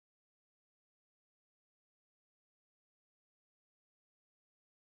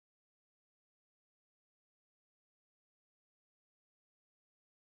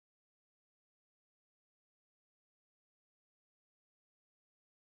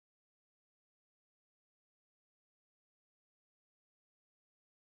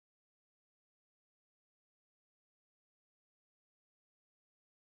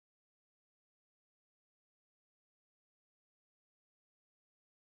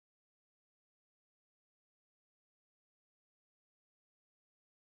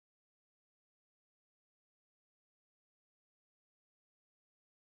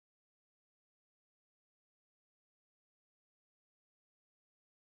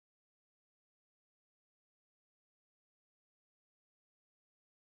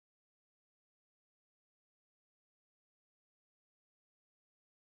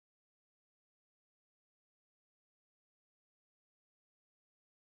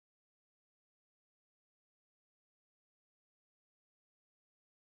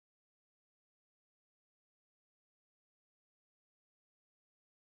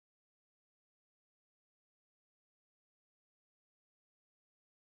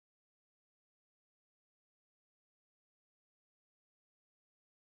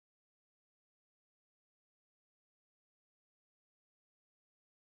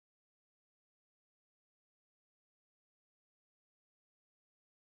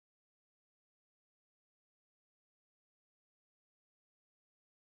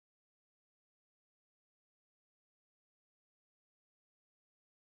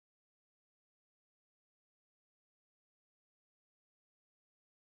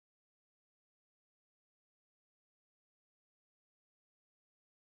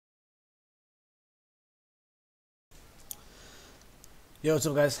Yo, what's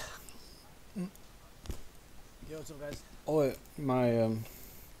up, guys? Yo, what's up, guys? Oh, wait, my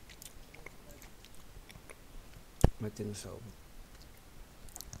thing is open.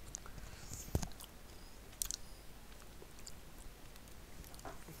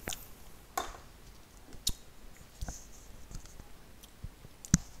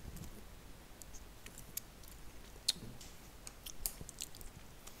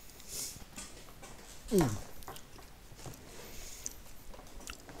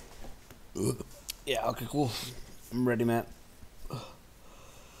 Yeah, okay, cool. I'm ready, man.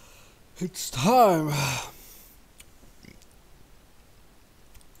 It's time.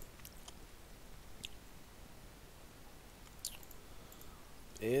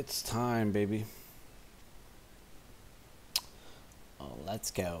 It's time, baby. Oh,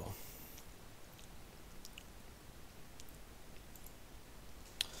 let's go.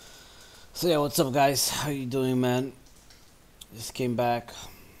 So yeah, what's up, guys? How you doing, man? Just came back.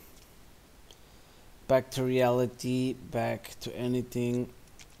 Back to reality. Back to anything.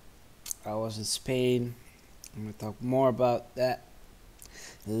 I was in Spain. I'm gonna talk more about that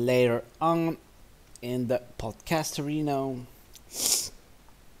later on in the podcast arena.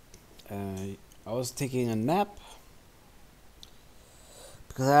 I was taking a nap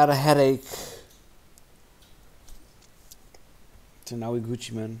because I had a headache. So now we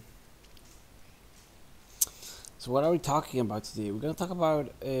Gucci, man. So what are we talking about today? We're gonna talk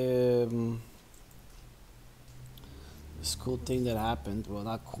about this cool thing that happened. Well,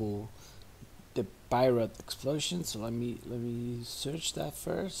 not cool. The Beirut explosion. So let me search that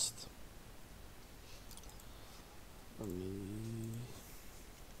first. Let me.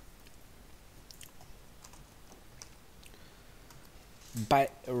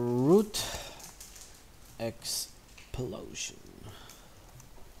 Beirut explosion.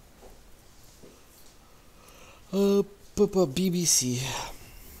 BBC.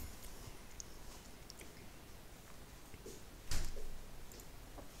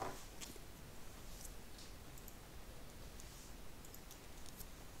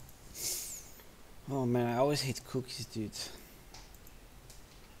 Oh man, I always hate cookies, dude.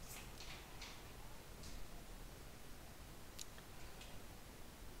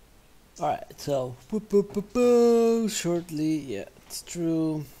 Alright, so shortly, yeah, it's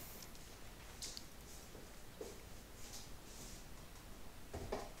true.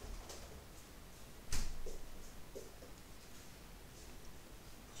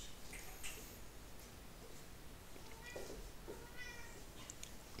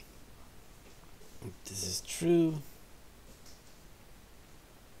 This is true.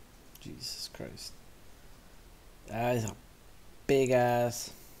 Jesus Christ. That is a big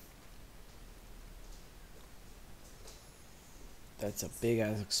ass. That's a big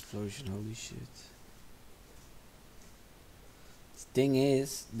ass explosion, holy shit. The thing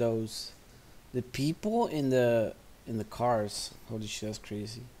is, the people in the cars, holy shit, that's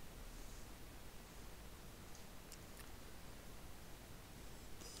crazy.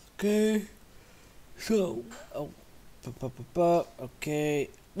 Okay. So, okay.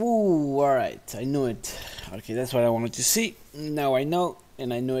 Ooh, alright, I knew it. Okay, that's what I wanted to see. Now I know,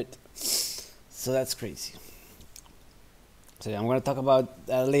 and I knew it. So that's crazy. So yeah, I'm gonna talk about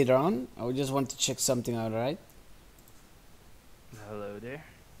that later on. I just want to check something out, alright? Hello there.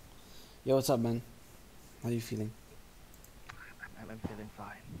 Yo, what's up, man? How you feeling? I'm feeling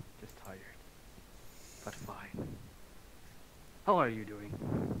fine. Just tired. But fine. How are you doing?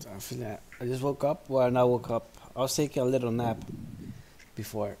 I'm feeling. I just woke up. Well, I woke up. I was taking a little nap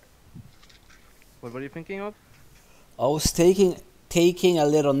before. What were you thinking of? I was taking a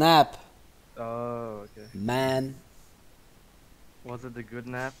little nap, Oh, okay. man. Was it a good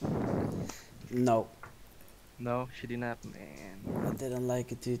nap? No, No, shitty nap? I Man. didn't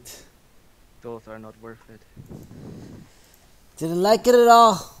like it, dude. Those are not worth it. Didn't like it at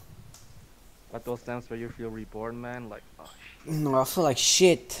all. But those times where you feel reborn, man, like, oh shit. No, I feel like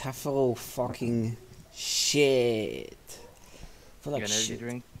shit. I feel fucking shit. I feel like Energy shit.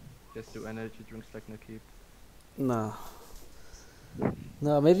 drink? Just do energy drinks like no keep. No,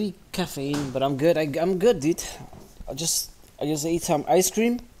 no, maybe caffeine, but I'm good. I'm good, dude. I just ate some ice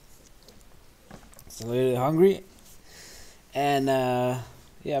cream. So I'm really hungry, and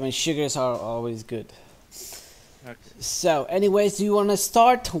yeah, I mean sugars are always good. Okay. So, anyways, do you want to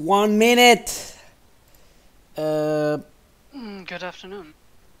start? 1 minute. Uh, Good afternoon.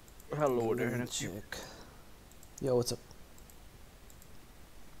 Hello there, let me nephew. check. Yo, what's up?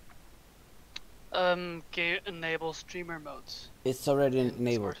 Enable streamer modes. It's already In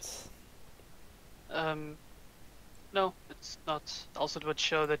enabled. No, it's not. Also, it would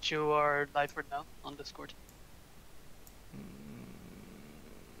show that you are live right now on Discord.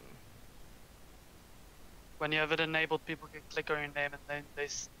 When you have it enabled, people can click on your name and then they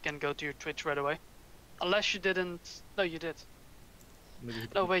can go to your Twitch right away. Unless you didn't. No, you did. Maybe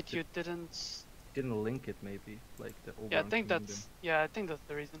No, wait, you didn't. didn't link it. Maybe like the Oberon Yeah, I think Kingdom. that's. Yeah, I think that's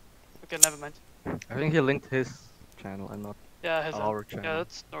the reason. Okay, never mind. I think he linked his channel and not Yeah, his our own. channel. Yeah,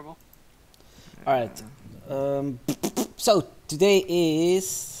 that's normal. Alright. So today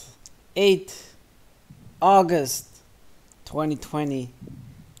is 8th August 2020.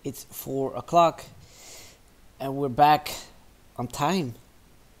 It's 4 o'clock and we're back on time.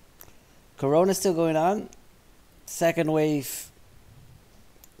 Corona's still going on. Second wave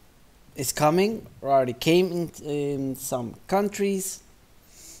is coming, or already came in some countries.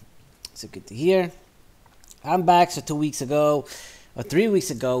 So good to hear. I'm back. So 2 weeks ago, or 3 weeks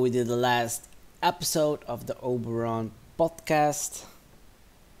ago, we did the last episode of the Oberon podcast.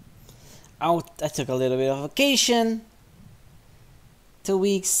 I took a little bit of vacation. 2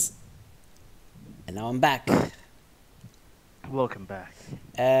 weeks. And now I'm back. Welcome back.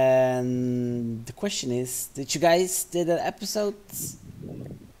 And the question is, did you guys did an episode?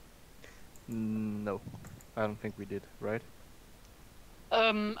 No, I don't think we did. Right?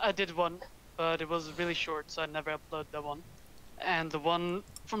 I did one, but it was really short, so I never uploaded that one. And the one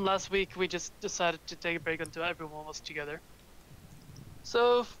from last week, we just decided to take a break until everyone was together.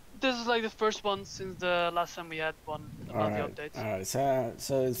 So this is like the first one since the last time we had one about the updates. Alright,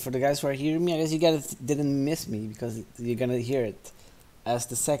 so for the guys who are hearing me, I guess you guys didn't miss me because you're gonna hear it as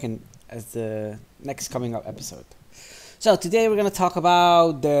the next coming up episode. So today we're gonna talk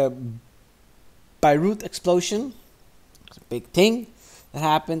about the Beirut explosion. It's a big thing that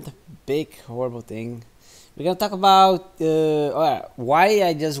happened, big horrible thing. We're gonna talk about why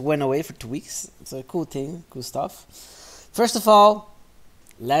I just went away for 2 weeks. It's a cool thing, cool stuff. First of all,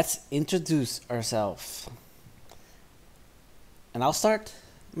 let's introduce ourselves. And I'll start.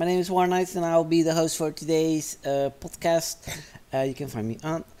 My name is Warnight and I'll be the host for today's podcast. You can find me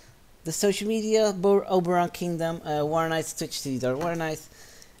on the social media, Oberon Kingdom, Warnight, Twitch TV, Warnight,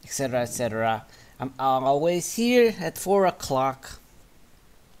 etc., etc. I'm always here at 4 o'clock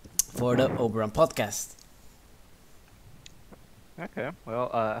for the Oberon podcast. Okay. Well,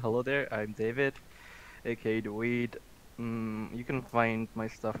 hello there. I'm David, aka the Weed. You can find my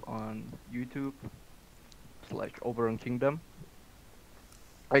stuff on YouTube / Oberon Kingdom.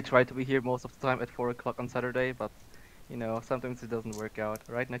 I try to be here most of the time at 4 o'clock on Saturday, but you know, sometimes it doesn't work out.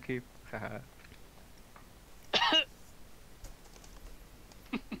 Right, Nakib? Haha.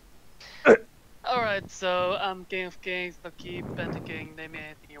 Alright, so I'm King of Kings, Nakib, Penta King, name me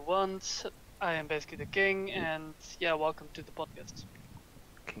anything you want. I am basically the king, and yeah, welcome to the podcast.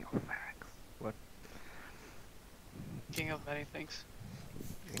 King of Facts. What? King of many things.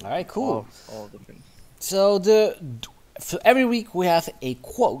 Alright, cool. All the things. So every week we have a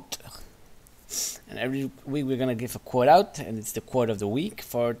quote, and every week we're gonna give a quote out, and it's the quote of the week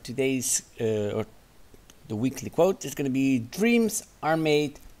for today's or the weekly quote. It's gonna be: "Dreams are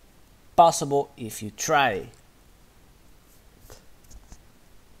made possible if you try."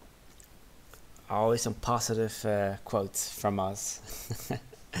 Always some positive quotes from us.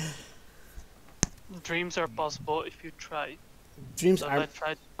 Dreams are possible if you try. Dreams So I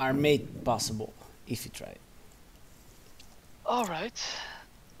tried. are made possible if you try. Alright.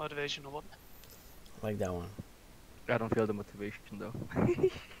 Motivational one. Like that one. I don't feel the motivation though.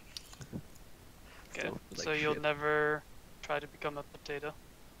 Okay. Still feel So like you'll shit. never try to become a potato.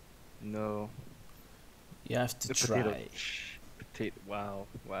 No. You have to The try. Potato. Wow.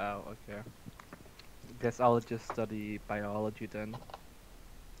 Wow. Okay. Guess I'll just study biology then.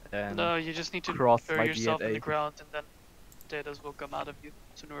 And No, you just need to cross bury my yourself in DNA. the ground and then potatoes will come out of you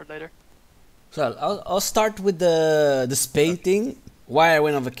sooner or later. So I'll start with the Spain thing, why I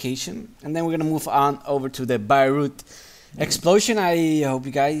went on vacation, and then we're gonna move on over to the Beirut explosion. I hope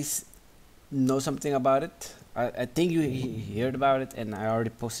you guys know something about it. I think you heard about it, and I already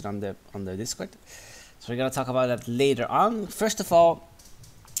posted on the Discord. So we're gonna talk about that later on. First of all,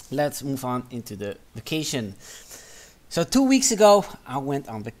 let's move on into the vacation. So 2 weeks ago, I went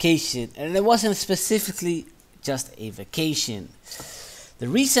on vacation, and it wasn't specifically just a vacation. The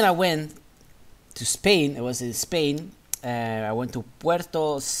reason I went to Spain, it was in Spain. I went to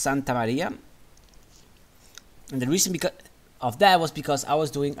Puerto Santa Maria, and the reason because of that was because I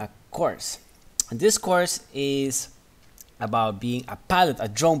was doing a course, and this course is about being a pilot, a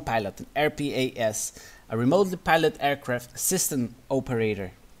drone pilot, an RPAS, a remotely pilot aircraft system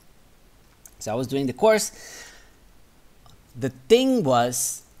operator. So I was doing the course. The thing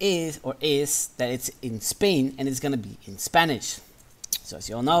is that it's in Spain and it's gonna be in Spanish. So as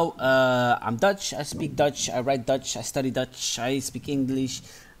you all know, I'm Dutch. I speak Dutch. I write Dutch. I study Dutch. I speak English.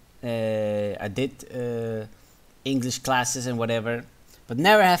 I did English classes and whatever, but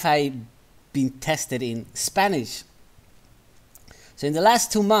never have I been tested in Spanish. So in the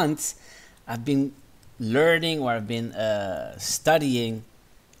last 2 months, I've been learning, or I've been studying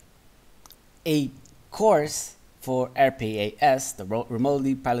a course for RPAS, the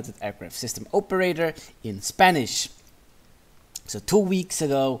Remotely Piloted Aircraft System Operator, in Spanish. So 2 weeks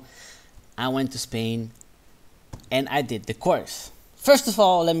ago, I went to Spain and I did the course. First of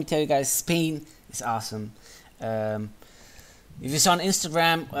all, let me tell you guys, Spain is awesome. If you saw on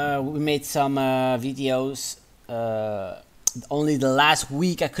Instagram, we made some videos. Only the last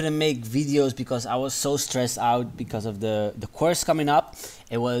week I couldn't make videos because I was so stressed out because of the course coming up.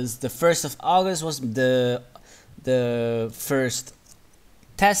 It was the 1st of August was the first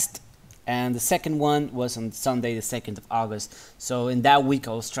test, and the second one was on Sunday the 2nd of August. So in that week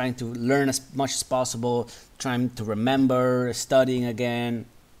I was trying to learn as much as possible, trying to remember, studying again,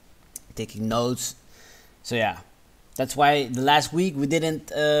 taking notes. So yeah, that's why the last week we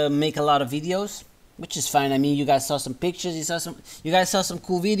didn't make a lot of videos, which is fine. I mean, you guys saw some pictures, you guys saw some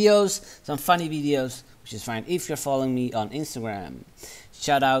cool videos, some funny videos, which is fine. If you're following me on Instagram,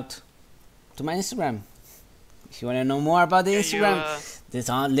 shout out to my Instagram. If you want to know more about the Instagram,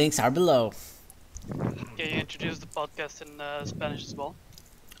 links are below. Can you introduce the podcast in Spanish as well?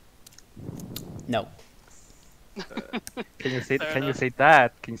 No. Can you say Fair can you enough. say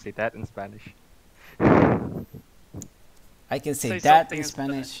that? Can you say that in Spanish? I can say Say that something in in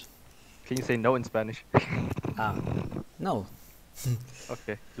Spanish. Can you say no in Spanish? No.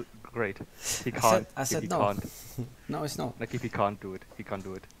 Okay, great. He I can't. said he no. can't. No, it's no. Like if he can't do it, he can't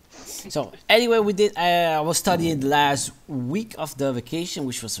do it. So anyway, we did. I was studying the last week of the vacation,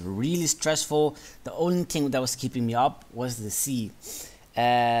 which was really stressful. The only thing that was keeping me up was the sea,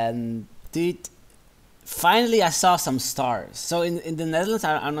 and dude, finally I saw some stars. So in the Netherlands,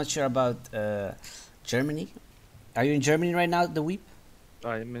 I'm not sure about Germany. Are you in Germany right now, the weep?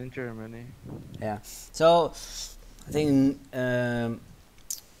 I'm in Germany. Yeah. So I think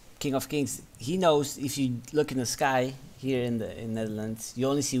King of Kings, he knows if you look in the sky here in Netherlands, you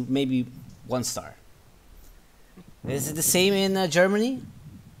only see maybe one star. Is it the same in Germany?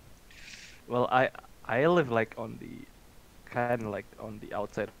 Well, I live like on the kind of like on the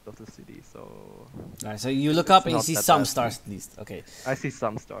outside of the city, so Alright, so you look It's up and you not see that some bad. stars at least. Okay. I see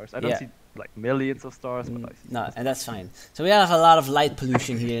some stars. I don't Yeah. see like millions of stars, but I see No, some and that's fine. So we have a lot of light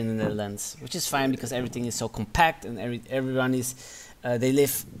pollution here in the Netherlands, which is fine because everything is so compact and everyone is they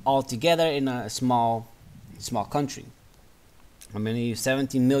live all together in a small country. How many?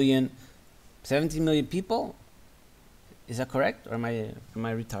 17 million people? Is that correct, or am I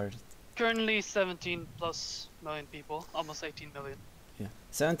retarded? Currently 17 plus million people, almost 18 million. Yeah,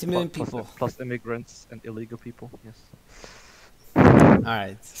 70 million plus people. plus immigrants and illegal people. Yes, All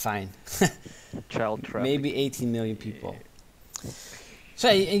right, fine. child trafficking. Maybe 18 million people. So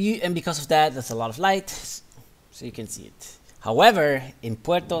and because of that, there's a lot of light, so you can see it. However, in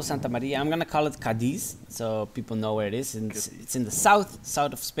Puerto Santa Maria, I'm gonna call it Cadiz, so people know where it is. It's in the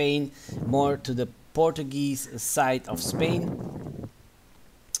south of Spain, more to the Portuguese side of Spain.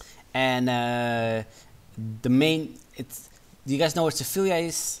 And the main, do you guys know where Sevilla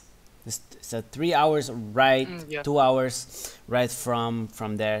is? It's a 3 hours ride, Yeah. 2 hours ride from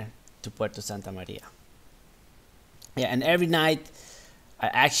there to Puerto Santa Maria. Yeah, and every night I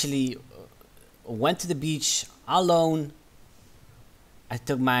actually went to the beach alone. I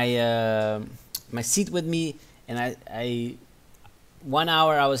took my my seat with me, and I 1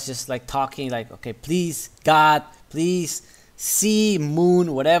 hour I was just like talking, like, okay, please God, please, sea,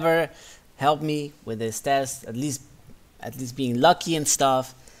 moon, whatever, help me with this test, at least being lucky and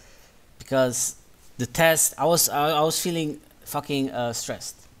stuff, because the test I was feeling fucking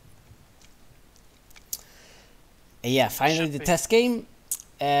stressed. And yeah, finally Should the be. test came,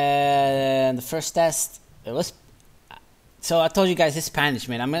 and the first test, it was. So I told you guys it's Spanish,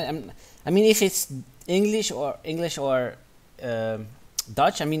 man. I mean, if it's English or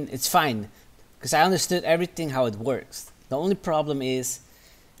Dutch, I mean, it's fine, because I understood everything how it works. The only problem is,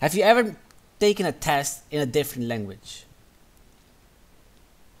 have you ever taken a test in a different language?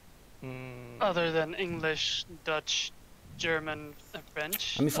 Other than English, Dutch, German, and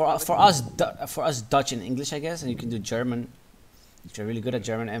French. I mean, for us Dutch and English, I guess, and you can do German if you're really good at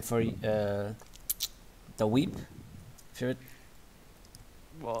German, and for the weep, if you're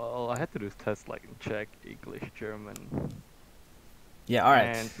Well, I had to do tests like in Czech, English, German, yeah, all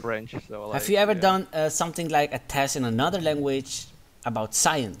right. and French. So like, Have you ever yeah. done something like a test in another language about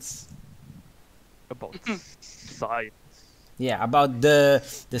science? about science? Yeah, about the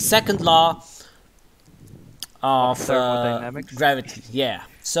second law of thermodynamics? gravity. Yeah.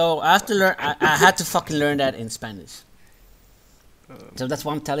 So I have to learn. I had to fucking learn that in Spanish. So that's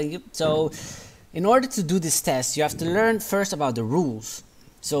what I'm telling you. So in order to do this test, you have to learn first about the rules.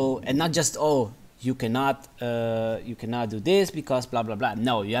 So and not just you cannot do this because blah blah blah.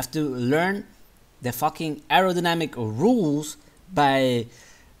 No, you have to learn the fucking aerodynamic rules by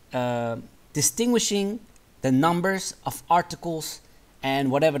distinguishing the numbers of articles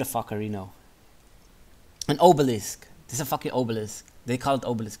and whatever the fucker you know. An obelisk. This is a fucking obelisk. They call it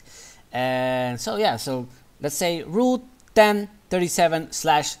obelisk. And so yeah, so let's say rule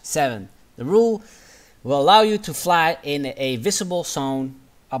 1037/7. The rule will allow you to fly in a visible zone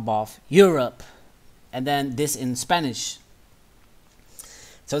above Europe. And then this in Spanish.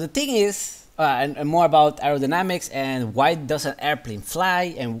 So the thing is, and more about aerodynamics and why does an airplane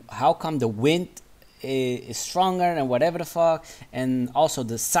fly and how come the wind is stronger and whatever the fuck, and also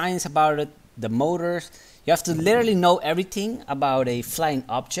the science about it, the motors. You have to literally know everything about a flying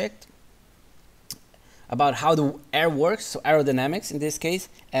object, about how the air works, so aerodynamics in this case,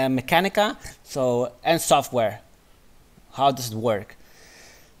 and mechanica, so and software. How does it work?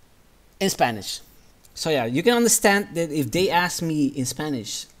 In Spanish. So yeah, you can understand that if they ask me in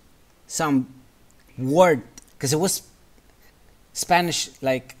Spanish some word, because it was Spanish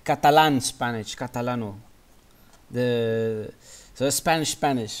like Catalan Spanish, Catalano. So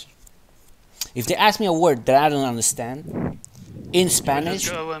Spanish. If they ask me a word that I don't understand in Spanish,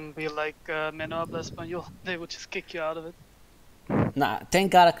 just go and be like, "Me no habla español." They would just kick you out of it. nah,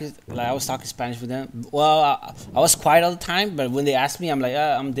 thank God I was talking Spanish with them. Well, I was quiet all the time, but when they asked me, I'm like,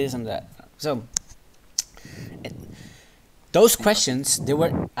 I'm this and that. So those questions,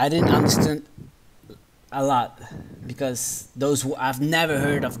 I didn't understand a lot because I've never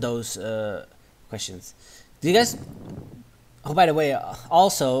heard of those questions. Do you guys? Oh, by the way,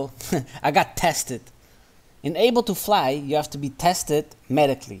 also I got tested. In Able to Fly, you have to be tested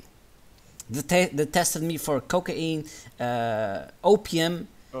medically. They tested me for cocaine, opium,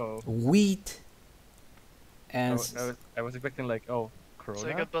 weed, and I was expecting like, Corona. So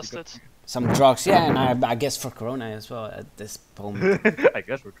you got busted. some drugs. Yeah, and I guess for Corona as well at this moment. I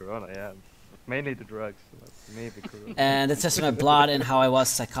guess for Corona, yeah. Mainly the drugs, maybe Corona. And it tested my blood and how I was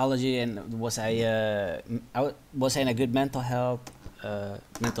psychology and was I in a good mental health,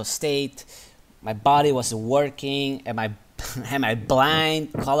 mental state. My body was working. Am I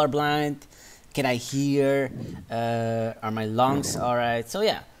blind, colorblind? Can I hear? Are my lungs all right? So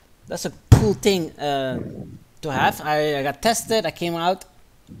yeah, that's a cool thing to have. I got tested. I came out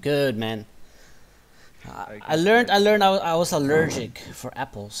good, man. I learned I was allergic for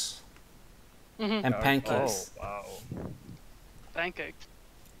apples and pancakes. Oh wow! Pancakes.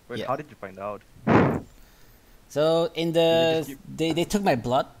 Wait, Yeah. how did you find out? So in Did you they took my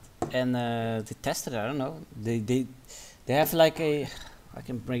blood and they tested it. I don't know. They have like a, I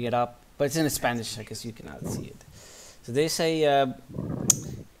can bring it up, but it's in Spanish. I guess you cannot see it. So they say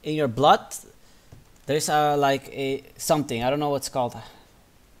in your blood there's like a something. I don't know what's called.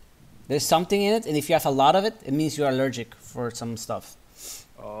 There's something in it, and if you have a lot of it, it means you're allergic for some stuff.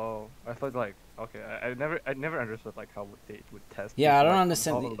 Oh, I thought like I never understood like how they would test. Yeah, I people, don't like,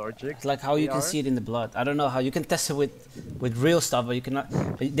 understand. how allergic It's like how you they can are. see it in the blood. I don't know how you can test it with real stuff, but you cannot.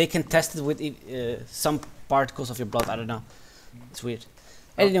 They can test it with some particles of your blood. I don't know. It's weird. Oh,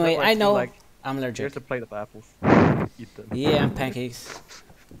 Anyway, like, I know like, I'm allergic. Here's a plate of apples. Eat them. Yeah, and pancakes.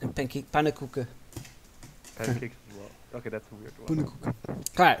 And pannenkoeken. Pancakes as well. Okay, that's a weird one.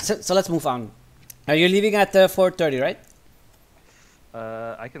 Alright, so let's move on. Now you're leaving at 4:30, right?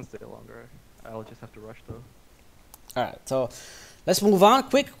 I can stay longer. I'll just have to rush though. Alright, so let's move on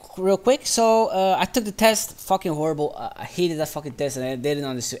real quick. So I took the test, fucking horrible. I hated that fucking test and I didn't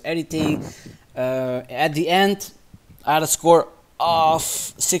understand anything. At the end, I had a score of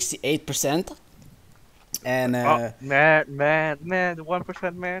 68%. And oh, man, the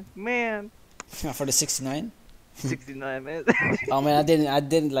 1%, man. for the 69. 69, man. Oh man, I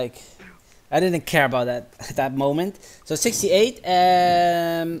didn't care about that at that moment. So 68,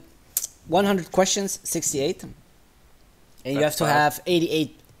 100 questions, 68, and you have That's to fast. have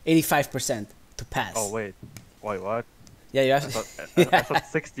 85% to pass. Oh wait, what? Yeah, you I have. thought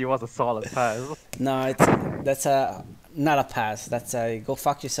 60 was a solid pass. No, that's not a pass. That's a go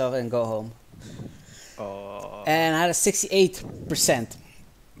fuck yourself and go home. Oh. And I had a 68%.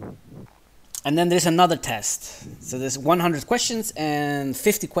 And then there's another test. So there's 100 questions and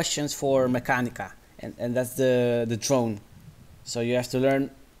 50 questions for Mechanica. And that's the drone. So you have to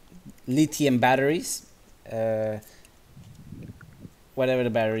learn lithium batteries, whatever the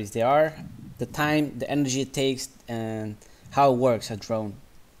batteries they are, the time, the energy it takes, and how it works a drone.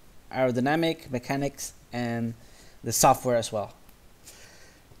 Aerodynamic, mechanics, and the software as well.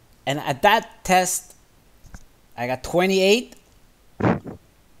 And at that test, I got 28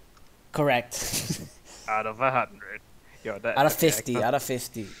 correct. Out of 100. Yo, that. Out of okay, 50, out of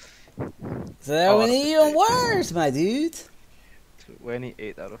 50. So that Oh, was out of even 50. worse, my dude.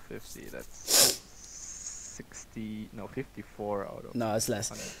 28 out of 50. That's 60. No, 54 out of. No, it's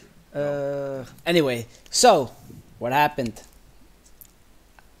less. 100. No. Anyway, so what happened?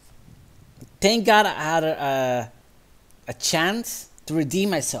 Thank God I had a chance to redeem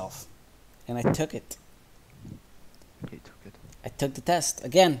myself, and I took it. He took it. I took the test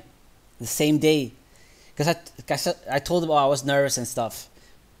again, the same day, because I told him, oh, I was nervous and stuff.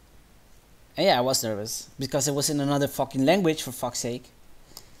 And yeah, I was nervous because it was in another fucking language, for fuck's sake.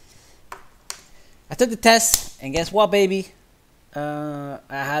 I took the test, and guess what, baby? I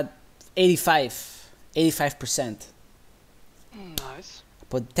had 85%. Nice.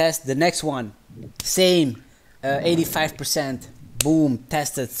 But test the next one, same, 85%. Boom,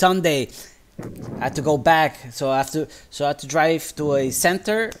 tested. Sunday, I had to go back, so I had to drive to a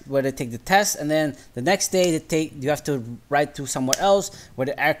center where they take the test, and then the next day you have to ride to somewhere else where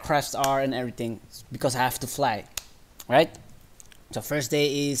the aircrafts are and everything, because I have to fly, right? So first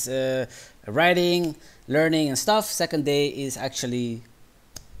day is riding, learning and stuff. Second day is actually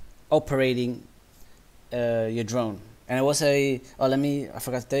operating your drone. And it was I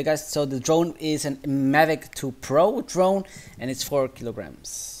forgot to tell you guys. So the drone is an Mavic 2 Pro drone, and it's 4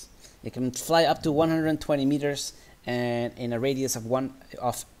 kilograms. It can fly up to 120 meters and in a radius of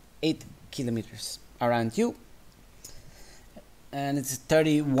 8 kilometers around you. And it's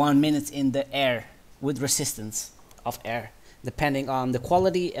 31 minutes in the air with resistance of air, depending on the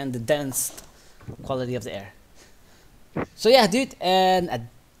quality and the dense quality of the air. So yeah, dude, and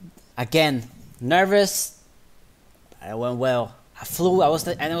again, nervous. I went well. I flew. I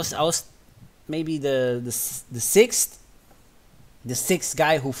was maybe the sixth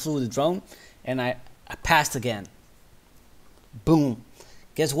guy who flew the drone, and I passed again. Boom.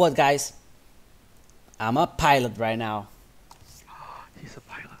 Guess what, guys? I'm a pilot right now. He's a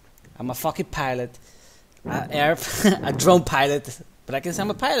pilot. I'm a fucking pilot. A drone pilot, but I can say I'm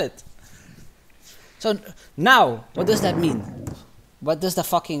a pilot. So now, what does that mean? What does the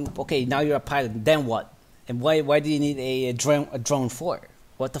fucking okay? Now you're a pilot. Then what? And why do you need a drone for?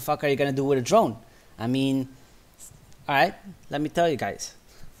 What the fuck are you gonna do with a drone? I mean, all right, let me tell you guys.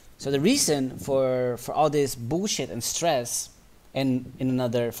 So the reason for all this bullshit and stress, and in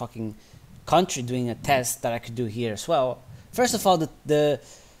another fucking country doing a test that I could do here as well. First of all, the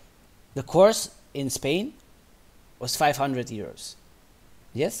course in Spain was 500 euros.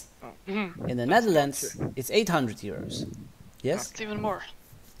 Yes. Mhm. In the Netherlands, it's 800 euros. Yes. It's even more.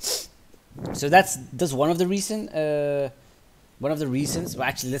 So that's one of the reasons. Well,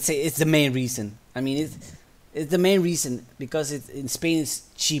 actually, let's say it's the main reason. I mean, it's the main reason because in Spain it's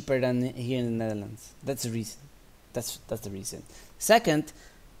cheaper than here in the Netherlands. That's the reason. That's the reason. Second,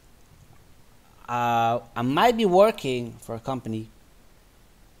 I might be working for a company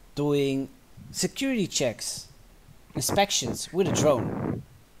doing security checks, inspections with a drone.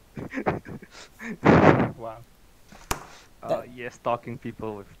 Wow. That- Yes, stalking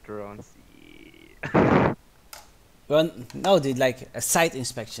people with drones. Yeah. Well, no, dude, like a site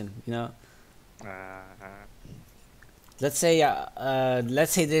inspection, you know. Let's say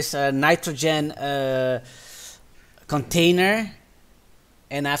there's a nitrogen container,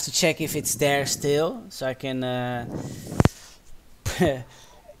 and I have to check if it's there still, so I can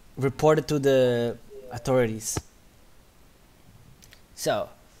report it to the authorities. So,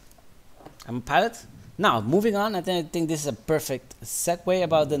 I'm a pilot. Now, moving on, I think this is a perfect segue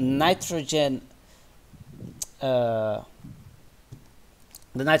about the nitrogen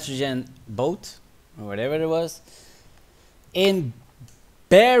boat, or whatever it was, in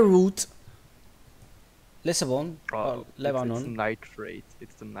Beirut, Lisbon, or It's Lebanon. nitrate.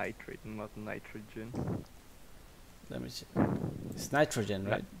 It's the nitrate, not nitrogen. Let me see. It's nitrogen,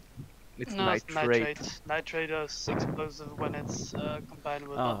 right? It's No, it's nitrate. nitrate. Nitrate is explosive when it's combined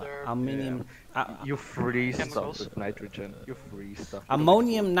with Oh, other. ammonium. You freeze Chemicals. stuff with nitrogen. You freeze stuff.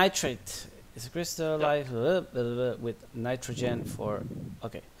 Ammonium nitrate is a crystallized with nitrogen for.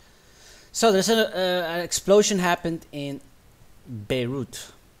 Okay. So there's an explosion happened in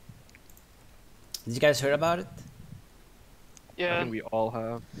Beirut. Did you guys hear about it? I Yeah. think we all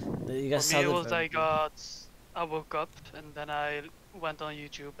have. You guys For me, it saw was the, like I woke up and then I went on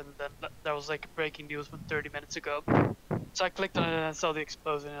YouTube and then there was like breaking news from 30 minutes ago. So I clicked on it and I saw the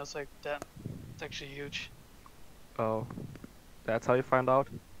explosion and I was like, damn, it's actually huge. Oh, that's how you found out?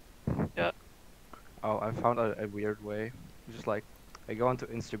 Yeah. Oh, I found out a weird way. Just like, I go onto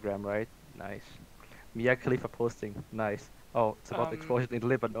Instagram, right? Nice. Mia Khalifa posting, nice. Oh, it's about the explosion in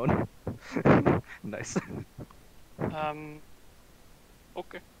Lebanon. Nice.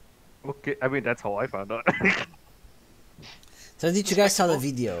 Okay. Okay, I mean that's how I found out. So did you guys saw the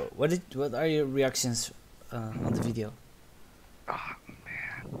Respectable. video? What are your reactions on the video? Ah,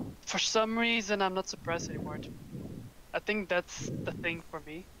 For some reason, I'm not surprised anymore. I think that's the thing for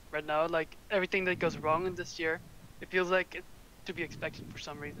me right now. Like everything that goes wrong in this year, it feels like it to be expected for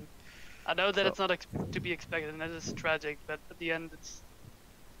some reason. I know that So- it's not to be expected, and that is tragic. But at the end,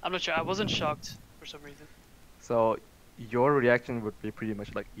 I'm not sure. I wasn't shocked for some reason. So your reaction would be pretty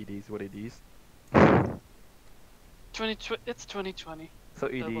much like it is what it is. It's 2020. So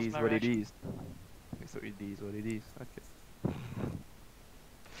it That was is my what it reaction. is. Okay, so it is what it is. Okay.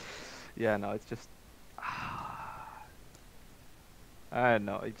 Yeah, no, it's just I don't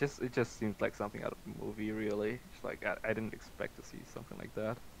know. It just seems like something out of a movie, really. It's like I didn't expect to see something like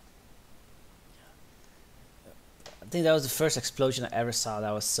that. I think that was the first explosion I ever saw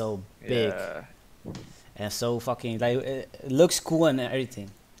that was so big Yeah. and so fucking like it looks cool and everything.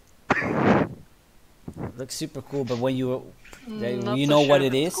 Looks super cool, but when you Not you so know sure what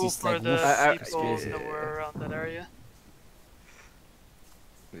if it it's is, cool it's for like the woof, I- people experience. that were around that area.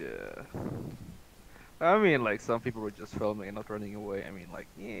 Yeah. I mean, like some people were just filming and not running away. I mean, like,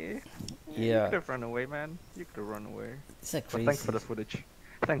 yeah. You Yeah, could have run away, man. You could have run away. it's like But thanks crazy. for the footage.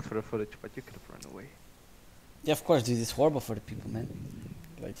 Thanks for the footage, but you could have run away. Yeah, of course, dude, it's horrible for the people, man.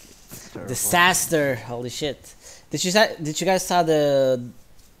 Like It's terrible. disaster. Holy shit! Did you guys saw the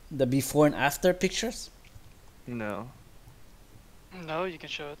before and after pictures? No, No, you can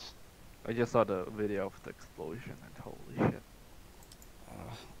show it. I just saw the video of the explosion and holy shit.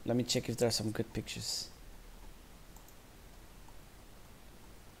 Let me check if there are some good pictures.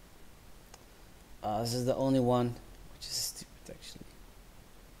 This is the only one, which is stupid actually.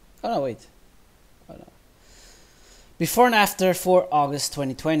 Oh no, wait. Oh no. Before and after for August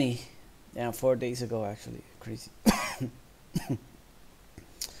 2020. Yeah, 4 days ago actually. Crazy. So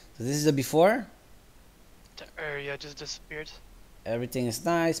this is the before. The area just disappeared. Everything is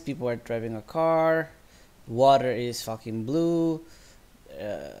nice. People are driving a car. Water is fucking blue.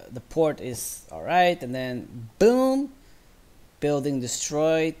 The port is alright, and then boom, building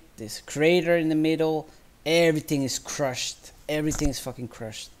destroyed. This crater in the middle. Everything is crushed. Everything is fucking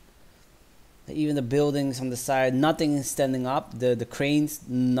crushed. Even the buildings on the side, nothing is standing up. The cranes,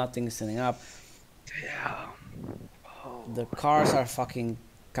 nothing is standing up. Yeah. The cars are fucking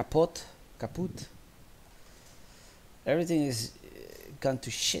kaput. Everything is gone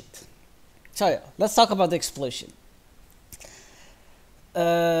to shit. So yeah, let's talk about the explosion.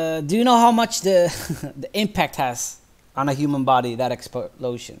 Do you know how much the the impact has on a human body, that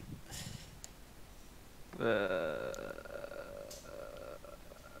explosion?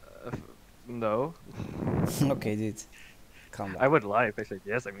 No. Okay, dude, calm I down. would lie if I said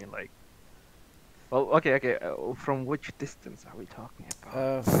yes. I mean, like. Well, okay. From which distance are we talking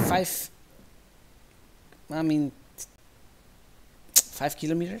about? 5. I mean, 5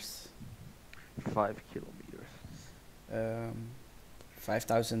 kilometers. 5 kilometers.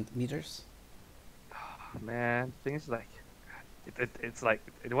 5,000 meters. Man, things like it's like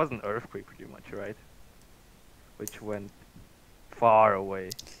it was an earthquake pretty much, right? Which went far away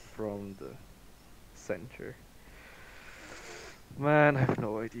from the center. Man, I have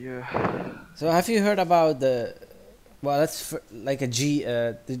no idea. So have you heard about the? Well, that's like a G.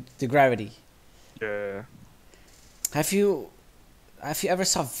 The gravity. Yeah. Have you ever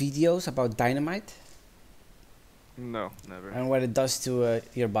saw videos about dynamite No, never. and what it does to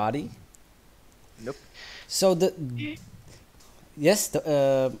your body? Nope. So the yes,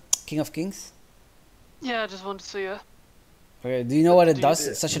 the King of Kings. Yeah, I just wanted to see Okay, do you know what it Do you-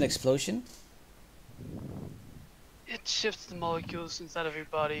 does? Such an explosion. it shifts the molecules inside of your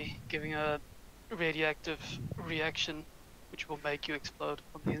body, giving a radioactive reaction, which will make you explode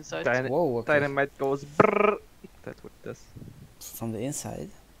from the inside. Whoa, okay. Dynamite goes brrr. That's what it does. From the inside.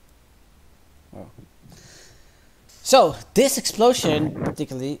 Oh. So this explosion,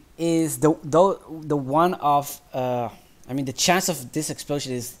 particularly, is the one of I mean, the chance of this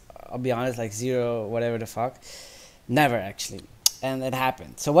explosion is, I'll be honest, like zero, whatever the fuck. Never actually, and it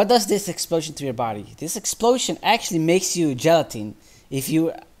happened. So what does this explosion to your body? This explosion actually makes you gelatin. If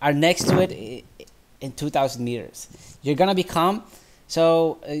you are next to it in 2,000 meters, you're gonna become.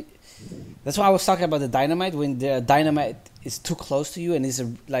 So that's why I was talking about the dynamite. When the dynamite is too close to you and is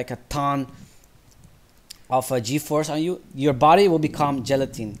like a ton of a G-force on you, your body will become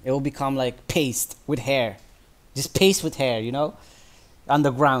gelatin. It will become like paste with hair, just paste with hair, you know, on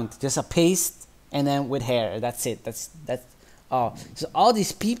the ground, just a paste, and then with hair. That's it. That's. Oh, so all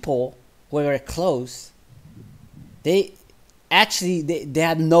these people who were close, they actually they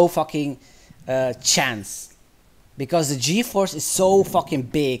had no fucking chance, because the G-force is so fucking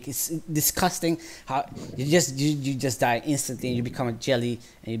big. It's disgusting how you just die instantly, and you become a jelly,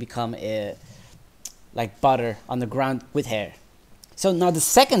 and you become like butter on the ground with hair. So now the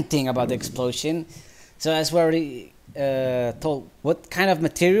second thing about the explosion, so as we already told, what kind of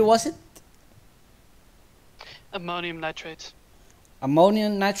material was it? Ammonium nitrate.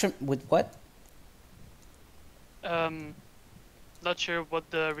 Ammonium nitrate with what? Not sure what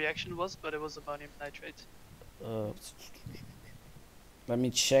the reaction was, but it was ammonium nitrate. Let me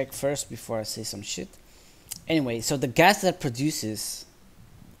check first before I say some shit. Anyway, so the gas that produces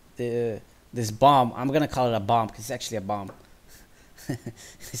this bomb, I'm gonna call it a bomb because it's actually a bomb.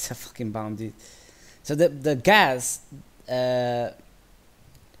 It's a fucking bomb, dude. So the gas, wait,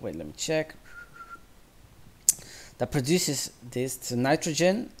 let me check. That produces this, so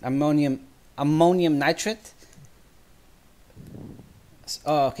nitrogen, ammonium nitrate.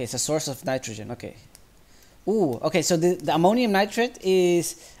 Oh, okay, it's a source of nitrogen. Okay. Ooh, okay. So the ammonium nitrate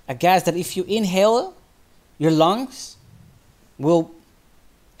is a gas that if you inhale, your lungs will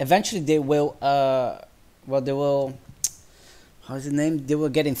eventually they will they will, how's the name? They will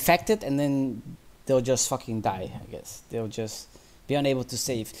get infected, and then they'll just fucking die. I guess they'll just be unable to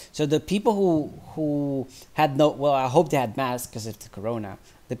save. So the people who had no, well, I hope they had masks because of the corona.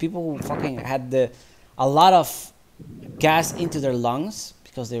 The people who fucking had a lot of gas into their lungs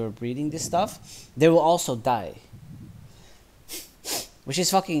because they were breathing this stuff, they will also die, which is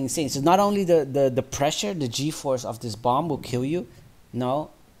fucking insane. So not only the pressure, the G-force of this bomb will kill you,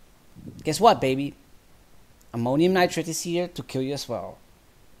 no, guess what, baby? Ammonium nitrate is here to kill you as well,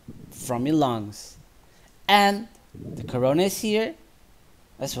 from your lungs, and the corona is here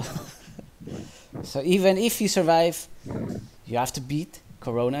as well. So even if you survive, you have to beat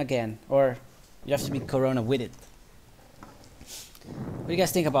corona again, or you have to beat corona with it. What do you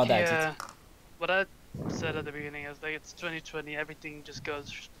guys think about that? Yeah, what I said at the beginning is like it's 2020, everything just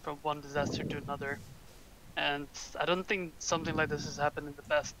goes from one disaster to another. And I don't think something like this has happened in the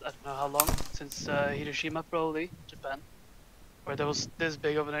past, I don't know how long, since Hiroshima probably, Japan, where there was this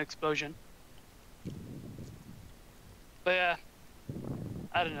big of an explosion. But yeah,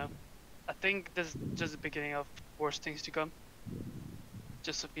 I don't know. I think this is just the beginning of worse things to come.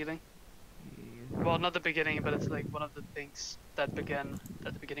 Just a feeling. Well, not the beginning, but it's like one of the things that began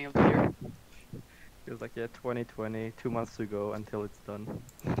at the beginning of the year. Feels like, yeah, 2020, 2 months to go until it's done.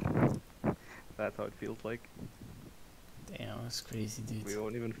 That's how it feels like. Damn, that's crazy, dude. We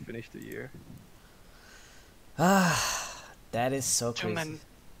won't even finish the year. Ah, that is so crazy.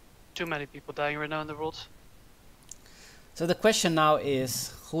 Too many people dying right now in the world. So the question now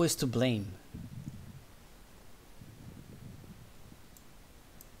is, who is to blame?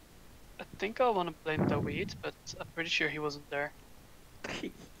 I think I want to blame the weed, but I'm pretty sure he wasn't there.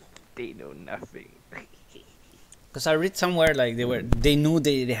 They know nothing. Because I read somewhere like they knew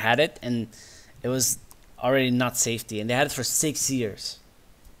they had it, and it was already not safety, and they had it for 6 years,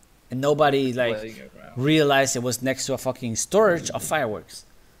 and nobody like realized it was next to a fucking storage of fireworks.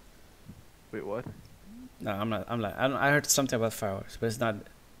 Wait, what? No, I heard something about fireworks, but it's not.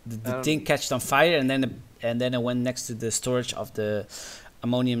 The thing catched on fire, and then it went next to the storage of the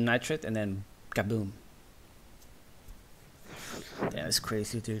ammonium nitrate, and then kaboom. Yeah, it's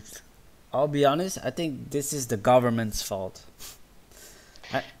crazy, dude. I'll be honest, I think this is the government's fault.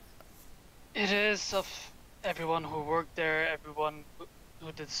 It is of everyone who worked there, everyone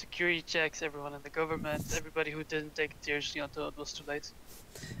who did security checks, everyone in the government, everybody who didn't take it seriously until it was too late.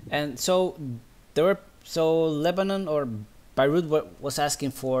 And so Lebanon or Beirut was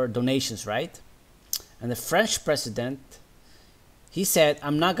asking for donations, right? And the French president, he said,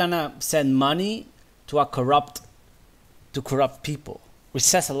 "I'm not gonna send money to corrupt people," which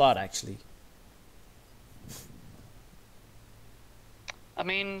says a lot, actually. I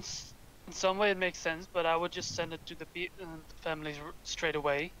mean, in some way it makes sense, but I would just send it to the families straight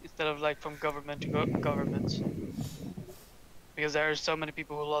away instead of like from government to government, because there are so many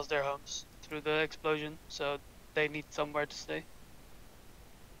people who lost their homes through the explosion, so they need somewhere to stay.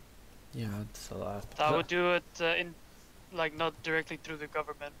 Yeah, it's a lot. So I would do it in, like, not directly through the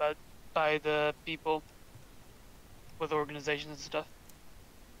government, but by the people with organizations and stuff.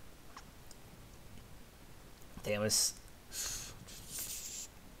 Damn, it's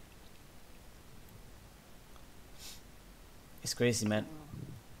crazy, man.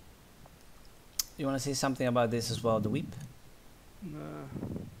 You want to say something about this as well, the weep? Nah,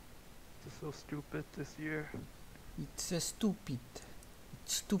 it's so stupid this year. It's stupid.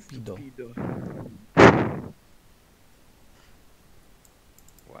 It's stupido.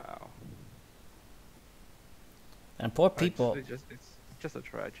 Wow. And poor people. It's just a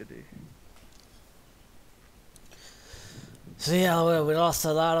tragedy. So yeah, we lost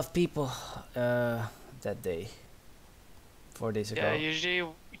a lot of people that day. 4 days ago. Yeah,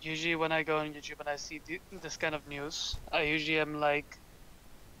 usually when I go on YouTube and I see this kind of news, I usually am like,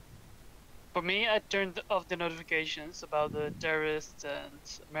 for me, I turned off the notifications about the terrorists and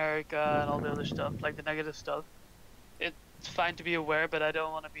America and all the other stuff, like the negative stuff. It's fine to be aware, but I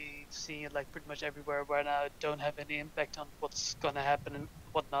don't want to be seeing it like pretty much everywhere where I don't have any impact on what's gonna happen and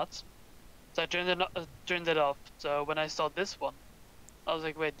whatnot. So I turned it off. So when I saw this one, I was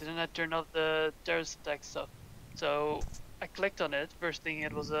like, wait, didn't I turn off the terrorist attack stuff? So I clicked on it. First thing,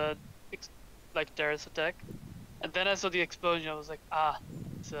 it was a like terrorist attack, and then I saw the explosion. I was like, ah,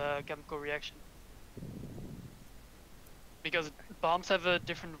 it's a chemical reaction. Because bombs have a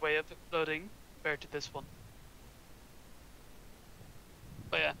different way of exploding compared to this one.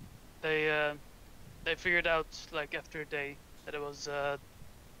 But yeah, they figured out like after a day that it was a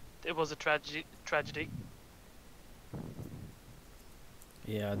tragedy.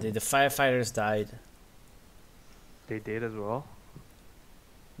 Yeah, the firefighters died. They did as well.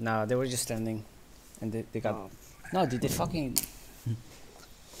 No, they were just standing, and they got. Oh. No, they fucking.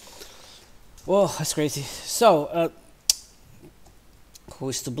 Whoa, that's crazy. So, who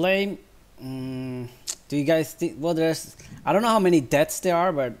is to blame? Do you guys think? Well, there's. I don't know how many deaths there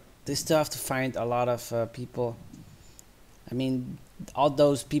are, but they still have to find a lot of people. I mean, all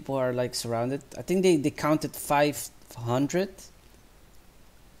those people are like surrounded. I think they counted 500.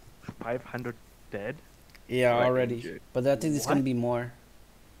 500 dead? Yeah, Like, already. But I think it's gonna what? be more.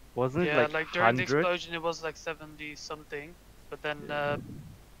 Wasn't Yeah, it like like during the 100? explosion it was like 70 something, but then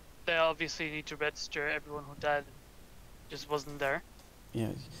they obviously need to register everyone who died. Just wasn't there. Yeah.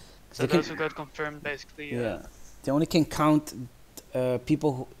 So They those can- who got confirmed basically. Yeah. They only can count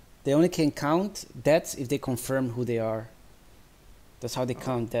people who. They only can count deaths if they confirm who they are. That's how they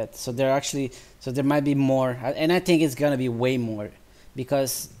count that. So they're actually. So there might be more, and I think it's gonna be way more,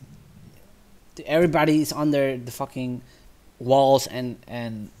 because everybody is under the fucking walls and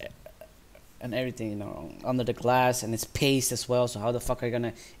everything, you know, under the glass, and it's paste as well. So how the fuck are you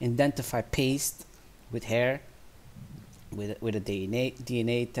gonna identify paste with hair, with a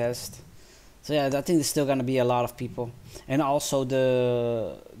DNA test? So yeah, I think there's still gonna be a lot of people, and also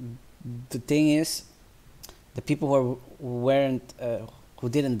the thing is, the people who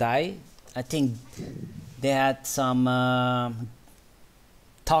didn't die, I think they had some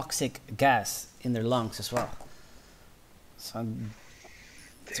toxic gas in their lungs as well. So,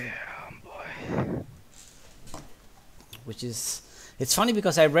 Damn, boy. which is, it's funny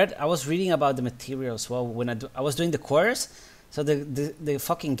because I was reading about the material as well when I was doing the course. So the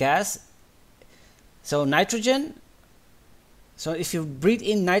fucking gas. So nitrogen. So if you breathe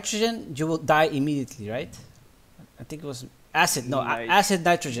in nitrogen, you will die immediately, right? I think it was acid. No, acid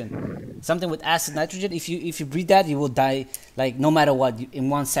nitrogen. Something with acid nitrogen. If you breathe that, you will die. Like no matter what, in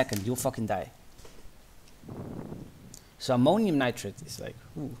 1 second, you'll fucking die. So ammonium nitrate is like,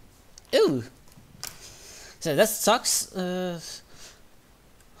 ooh, ew. So that sucks. Okay,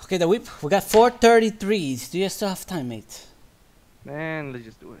 the whip. We got 4:33. Do you still have time, mate? Man, let's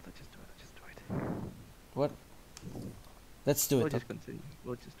just do it. Let's just do it. What? Let's do We'll it. just continue.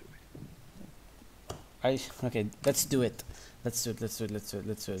 We'll just do it. Okay, let's do it. Let's do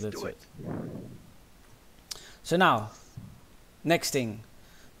it. So now, next thing,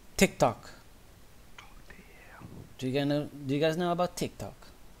 TikTok. Oh, damn. Do you guys know about TikTok?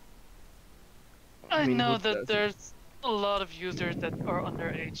 I mean, know who that doesn't? there's a lot of users that are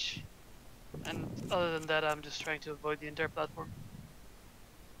underage, and other than that, I'm just trying to avoid the entire platform.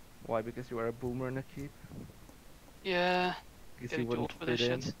 Why? Because you are a boomer and a keep? Yeah, Because getting you too wouldn't old for this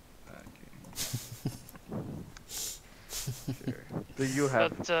fit in? shit. Okay. Sure. Do you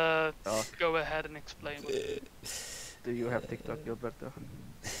have But TikTok? go ahead and explain. Do you have TikTok, Gilberto?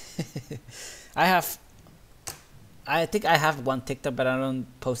 I think I have one TikTok, but I don't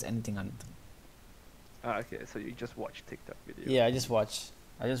post anything on it. Okay, so you just watch TikTok videos. Yeah, I just watch.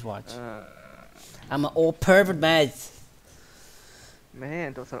 Uh, I'm an old pervert, mate.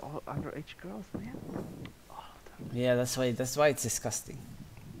 man, those are all underage girls, man. All of them. Yeah, that's why it's disgusting.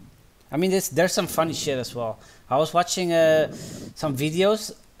 I mean, there's some funny shit as well. I was watching some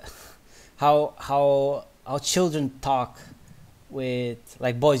videos how children talk with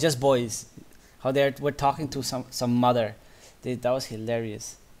like boys, just boys. How we're talking to some mother. Dude, that was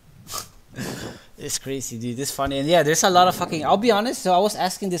hilarious. It's crazy, dude. It's funny. And yeah, there's a lot of fucking, I'll be honest, so I was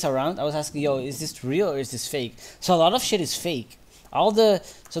asking this around. I was asking, yo, is this real or is this fake? So a lot of shit is fake. So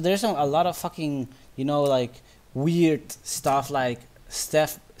there's a lot of fucking, you know, like weird stuff like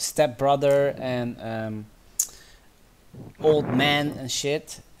step brother and old man and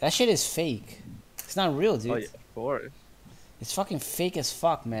shit. That shit is fake. It's not real, dude. Oh yeah, of course. It's fucking fake as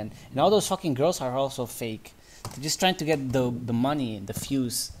fuck, man. And all those fucking girls are also fake. They're just trying to get the money, the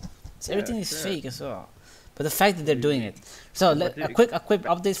views. So Yeah, everything is sure. fake as well. But the fact that they're doing it. So What do a you quick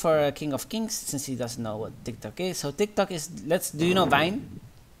update for King of Kings, since he doesn't know what TikTok is. So TikTok is do you know Vine?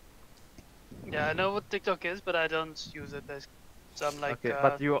 Yeah, I know what TikTok is, but I don't use it. So I'm like, Okay,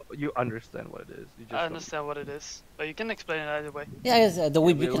 but you understand what it is. You just I don't- understand what it is, but you can explain it either way. Yeah, yes, the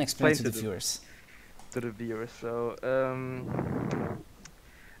way you we'll can explain explain to the to the- viewers. to the viewers. So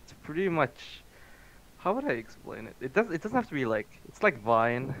it's pretty much. How would I explain it? It doesn't have to be like it's like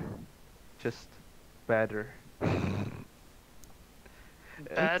Vine, just better.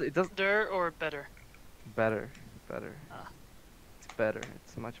 It does Better or better? better. Ah. It's better.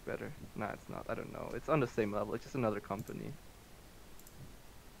 It's much better. No, it's not. I don't know. It's on the same level. It's just another company.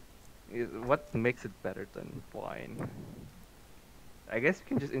 What makes it better than Vine? I guess you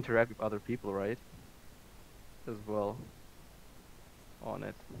can just interact with other people, right? As well. On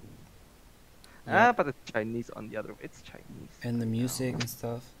it. Yeah. But it's Chinese on the other. It's Chinese. And the I know. music and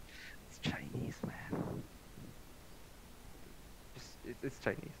stuff. It's Chinese, man. It's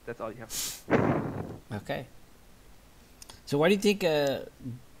Chinese. That's all you have to do. Okay. So why do you think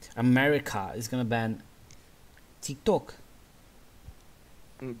America is gonna ban TikTok?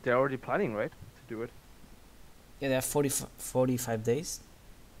 They're already planning, right? To do it. Yeah, they have 45 days.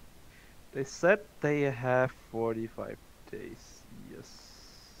 They said they have 45 days. Yes.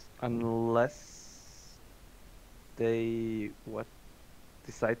 Unless they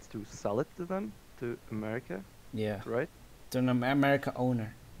decides to sell it to them to America, Yeah, right? they're an America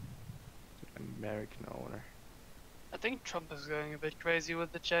owner. American owner. I think Trump is going a bit crazy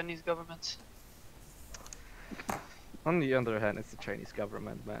with the Chinese government. On the other hand, it's the Chinese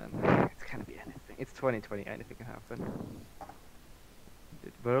government, man. It can be anything. It's 2020. Anything can happen.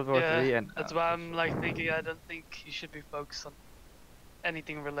 World War Yeah, III and that's why I'm like thinking I don't think he should be focused on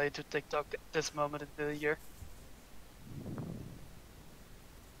anything related to TikTok at this moment in the year.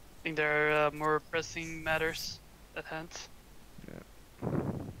 I think there are more pressing matters at hand.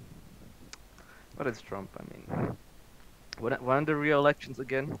 But it's Trump. I mean, when the re-elections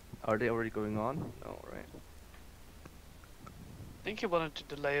again? Are they already going on? No, right? I think he wanted to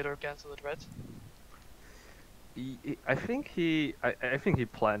delay it or cancel it, right? I think he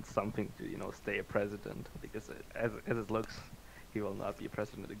planned something to stay a president because as it looks, he will not be a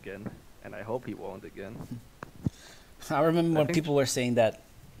president again, and I hope he won't again. I remember when think- people were saying that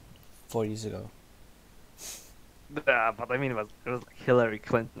 4 years ago. But I mean, it was like Hillary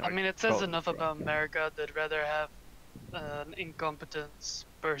Clinton. I or mean, it says Donald enough Trump. about America. They'd rather have an incompetent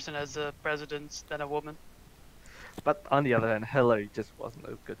person as a president than a woman. But on the other hand, Hillary just wasn't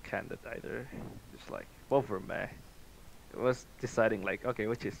a good candidate either. Just like both were meh. It was deciding like, okay,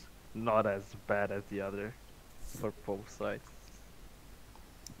 which is not as bad as the other for both sides.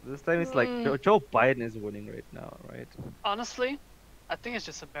 This time it's like Joe Biden is winning right now, right? Honestly, I think it's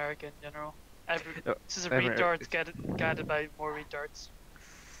just America in general. It's just America- retards guided by more retards.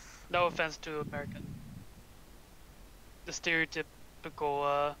 No offense to America. The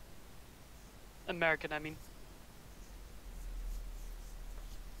stereotypical American, I mean.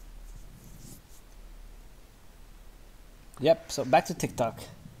 Yep. So back to TikTok.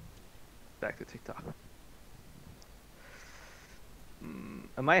 Back to TikTok.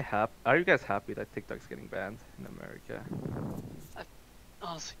 Am I happy? Are you guys happy that TikTok's getting banned in America?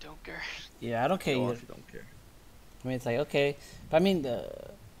 Honestly, don't care. Yeah, I don't care I either. honestly don't care. I mean, it's like okay, but I mean,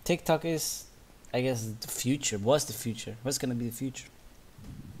 TikTok is, I guess, the future. Was the future? What's gonna be the future?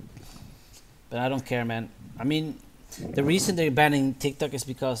 But I don't care, man. I mean, the reason they're banning TikTok is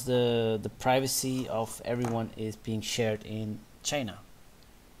because the privacy of everyone is being shared in China.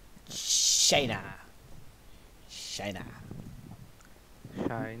 China. China.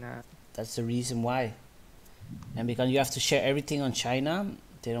 That's the reason why. And because you have to share everything on China,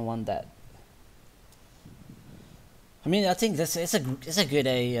 they don't want that. I mean, I think it's a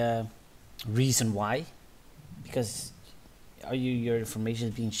good reason why, because your information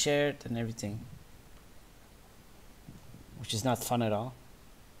is being shared and everything, which is not fun at all.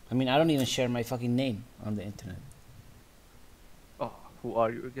 I mean, I don't even share my fucking name on the internet. Oh, who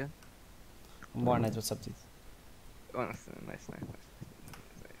are you again? More night, what's up, dude? Oh, nice.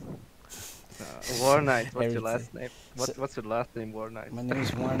 War Knight. What's your Everything. last name? What's your last name? War Knight. My name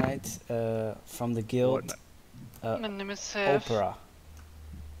is War Knight, from the War guild Knight. My name is Opera.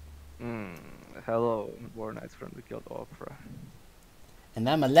 Hello, War Knights from the Guild Opera. And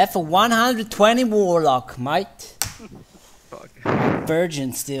I'm a level 120 warlock, mate. Fuck.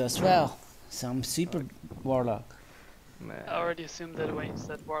 Virgin still as well, so I'm super warlock. Man. I already assumed that when you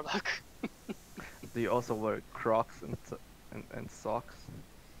said warlock. Do you also wear Crocs and socks?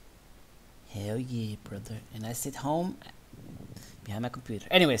 Hell yeah, brother. And I sit home behind my computer.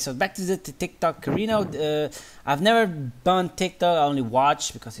 Anyway, so back to the TikTok Carino. I've never done TikTok. I only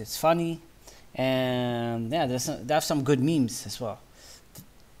watch because it's funny, and yeah, they have some good memes as well.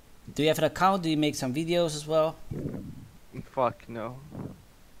 Do you have an account? Do you make some videos as well? Fuck no.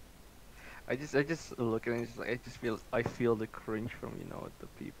 I just look and it's like I feel the cringe from the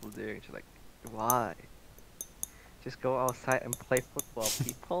people there. It's like, why? Just go outside and play football,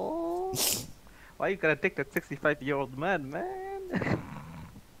 people. Why you gotta take that 65-year-old man?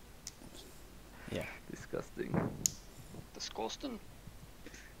 Yeah. Disgusting. Disgusting.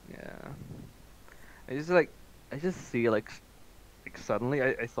 Yeah. I just see like suddenly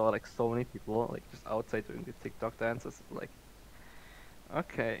I saw like so many people like just outside doing the TikTok dances. Like,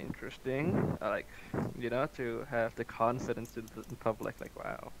 okay, interesting. Like, to have the confidence in public. Like,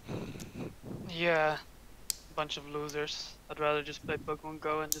 wow. Yeah, bunch of losers. I'd rather just play Pokemon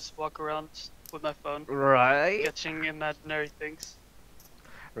Go and just walk around with my phone, Right. catching imaginary things.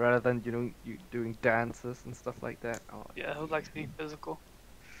 Rather than you doing dances and stuff like that. Oh, Yeah, who likes being physical?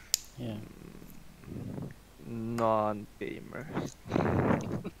 Yeah. Non-gamers.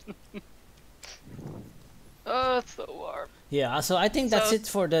 Oh, it's so warm. Yeah. So I think that's So- it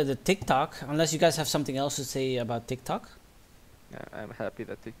for the TikTok. Unless you guys have something else to say about TikTok. Yeah, I'm happy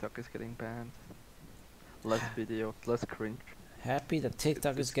that TikTok is getting banned. Less videos, less cringe. Happy that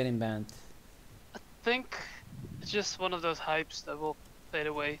TikTok is getting banned. I think it's just one of those hypes that will fade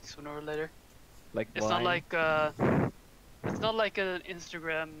away sooner or later. Like It's not like it's not like an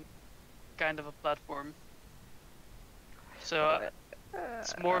Instagram kind of a platform. So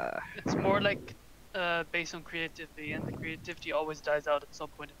it's more like based on creativity, and the creativity always dies out at some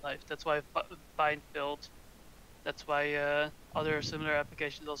point in life. That's why Vine failed. That's why other similar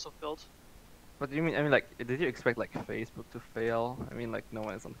applications also failed. What do you mean? I mean, like, did you expect like Facebook to fail? I mean, like, no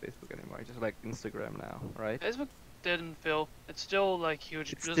one is on Facebook anymore. It's just like Instagram now, right? Facebook didn't fail. It's still like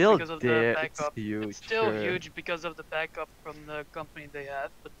huge It's just still because of there. the backup. It's huge. It's still sure. huge because of the backup from the company they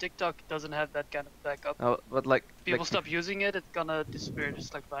have, but TikTok doesn't have that kind of backup. No, but like, People stop using it, it's gonna disappear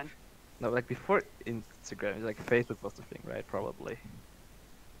just like Vine. no, like before Instagram, like Facebook was the thing, right? Probably.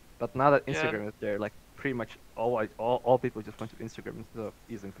 But now that Yeah. Instagram is there, like pretty much all people just went to Instagram instead of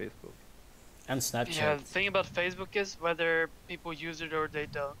using Facebook. And Snapchat. Yeah, the thing about Facebook is whether people use it or they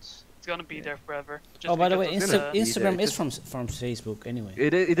don't, it's gonna be Yeah. there forever. Oh, by the way, because of Insta- the- Instagram Yeah, is from Facebook anyway.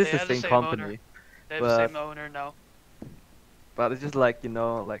 It is They the have the same same company, owner. They have but- the same owner now. but it's just like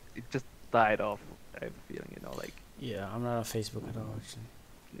like it just died off. I have a feeling, like Yeah, I'm not on Facebook at all actually.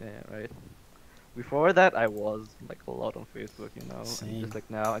 yeah, right. Before that, I was like a lot on Facebook, and Same. just like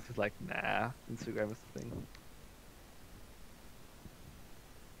now, I just like Instagram is the thing.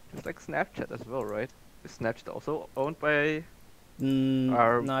 It's like Snapchat as well, right? Is Snapchat also owned by?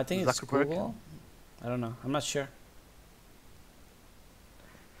 Our No, I think it's Zuckerberg? Google. I don't know. I'm not sure.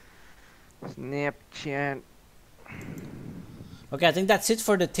 Snapchat. Okay, I think that's it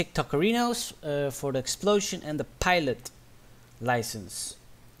for the TikTokerinos, for the explosion and the pilot license.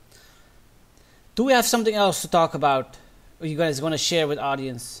 Do we have something else to talk about? Or you guys want to share with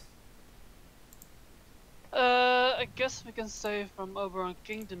audience? I guess we can say from Oberon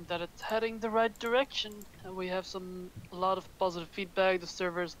Kingdom that it's heading the right direction, and we have a lot of positive feedback. The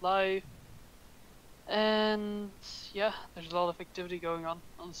server is live, and yeah, there's a lot of activity going on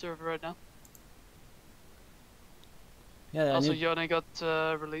the server right now. Yeah, Also, Yone got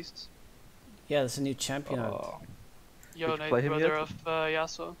released. yeah, there's a new champion out. Oh. Yone, play him brother yet? of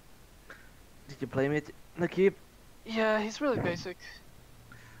Yasuo. Did you play it, Nakib? Yeah, he's really basic.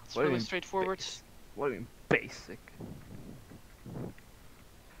 It's What do you really mean straightforward. What do you mean basic?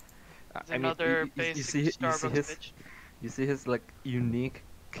 It's another basic you see Starbucks his bitch. you see his like unique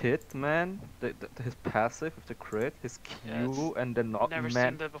kit, man. His passive with the crit, his Q, Yeah, it's and the knock, Never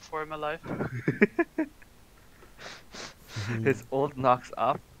man. seen that before in my life. His ult knocks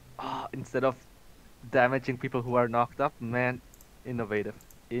up instead of damaging people who are knocked up. Man, innovative.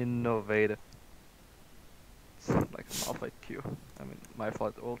 It's like an alpha Q. I mean, my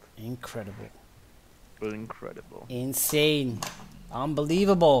fault ult. Incredible. Incredible. Insane.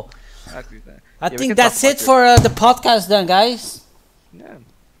 Unbelievable. Actually, I we think can that's talk it about for the podcast then, guys. Yeah.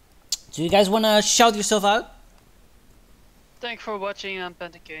 Do you guys want to shout yourself out? Thanks for watching. I'm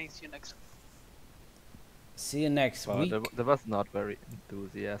Pentaking. See you next time. See you next Well, week. that was not very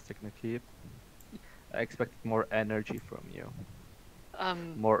enthusiastic, Nakib. I expected more energy from you.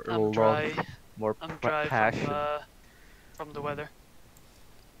 More I'm love, dry. more I'm dry passion. from the weather.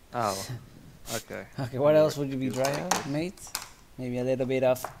 Oh, Okay. Okay, what else would you be dry of, mate? Maybe a little bit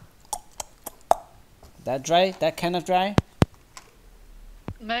of that dry, that kind of dry.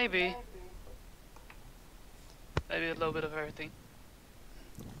 Maybe. Maybe a little bit of everything.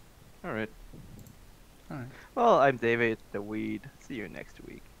 All right. Alright. Well, I'm David, the weed. See you next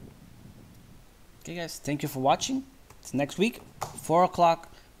week. Okay, guys, thank you for watching. It's next week, 4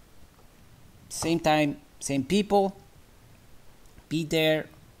 o'clock, same time, same people. Be there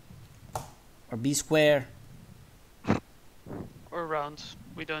or be square. Or round.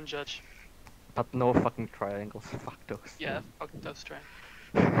 We don't judge. But no fucking triangles. Fuck those. Yeah, fuck those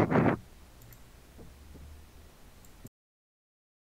trying.